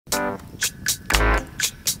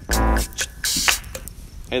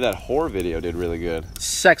Hey, that whore video did really good.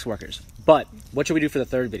 Sex workers. But what should we do for the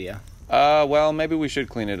third video? Well, maybe we should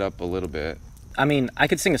clean it up a little bit. I mean, I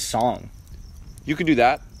could sing a song. You could do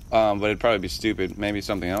that, but it'd probably be stupid. Maybe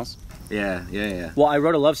something else. Yeah. Well, I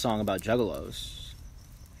wrote a love song about juggalos.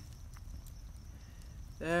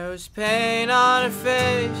 There was pain on her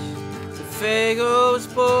face, the Faygo was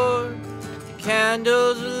poured, the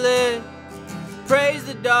candles were lit. Praise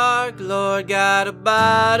the dark Lord, got a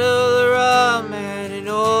bottle of rum and an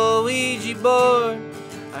old Ouija board.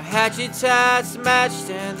 Our hatchets had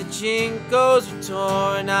matched and the chinkos were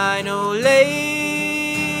torn. I know later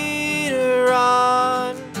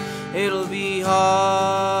on it'll be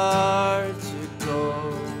hard to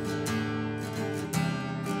go.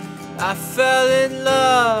 I fell in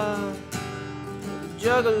love with a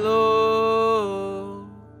juggalo.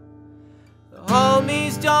 The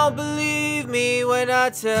homies don't believe me when I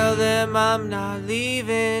tell them I'm not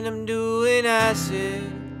leaving. I'm doing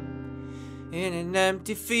acid in an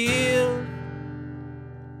empty field.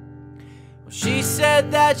 Well, she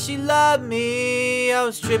said that she loved me. I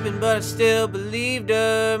was tripping, but I still believed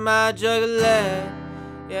her. My juggalette,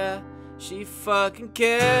 yeah, she fucking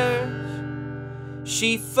cares.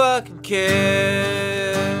 She fucking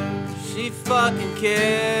cares. She fucking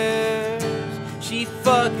cares. She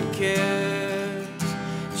fucking cares.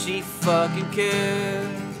 She fucking cares.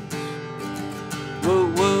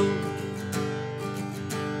 Woo woo.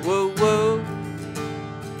 Woo woo.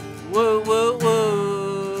 Woo woo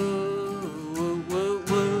woo. Woo woo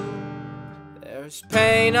woo. There's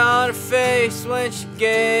pain on her face when she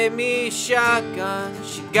gave me a shotgun.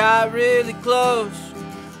 She got really close.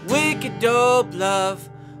 Wicked dope love,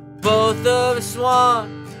 both of us want.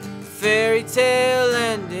 Fairy tale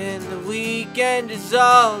ending, the weekend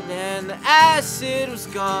dissolved and the acid was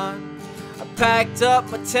gone. I packed up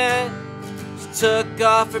my tent, she took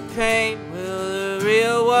off her paint. Will the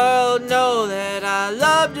real world know that I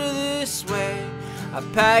loved her this way? I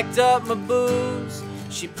packed up my booze,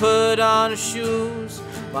 she put on her shoes.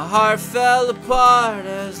 My heart fell apart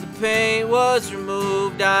as the paint was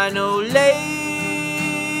removed. I know later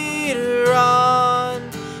on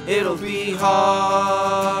it'll be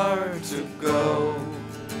hard to go.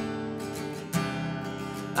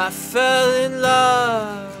 I fell in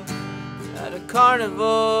love at a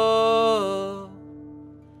carnival.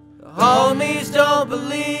 The homies don't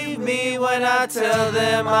believe me when I tell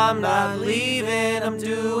them I'm not leaving. I'm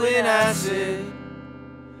doing acid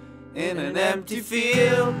in an empty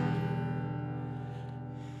field.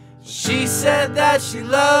 She said that she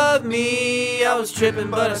loved me. I was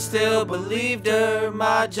tripping, but I still believed her.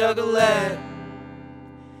 My juggalette,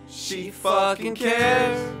 she fucking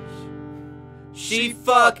cares. She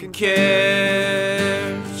fucking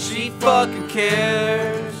cares. She fucking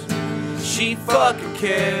cares. She fucking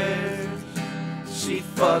cares. She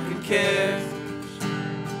fucking cares.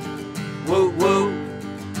 Woo woo.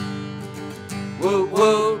 Woo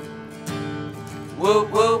woo. Woo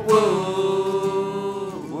woo woo.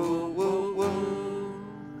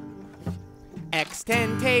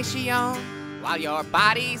 Extentation, while your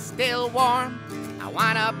body's still warm, I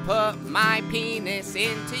wanna put my penis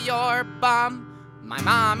into your bum. My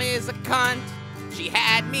mom is a cunt, she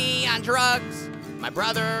had me on drugs. My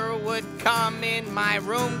brother would come in my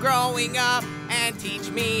room growing up and teach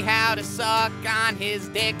me how to suck on his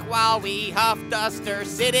dick while we huffed duster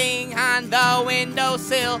sitting on the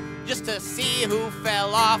windowsill just to see who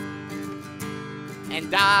fell off and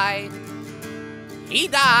died. He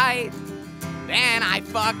died. Then I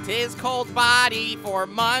fucked his cold body for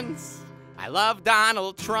months. I love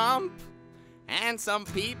Donald Trump. And some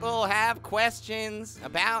people have questions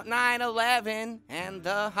about 9/11 and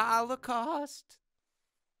the Holocaust.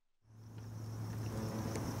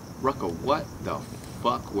 Rucka, what the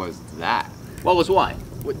fuck was that? What was what?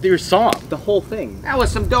 Your song, the whole thing. That was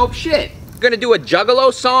some dope shit. Gonna do a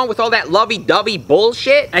Juggalo song with all that lovey-dovey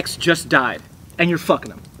bullshit? X just died, and you're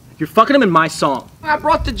fucking him. You're fucking him in my song. I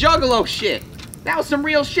brought the Juggalo shit. That was some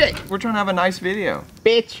real shit. We're trying to have a nice video.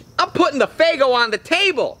 Bitch, I'm putting the Faygo on the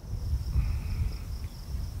table.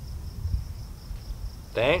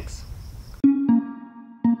 Thanks.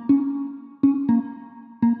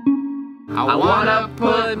 I wanna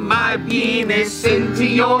put my penis into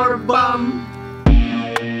your bum.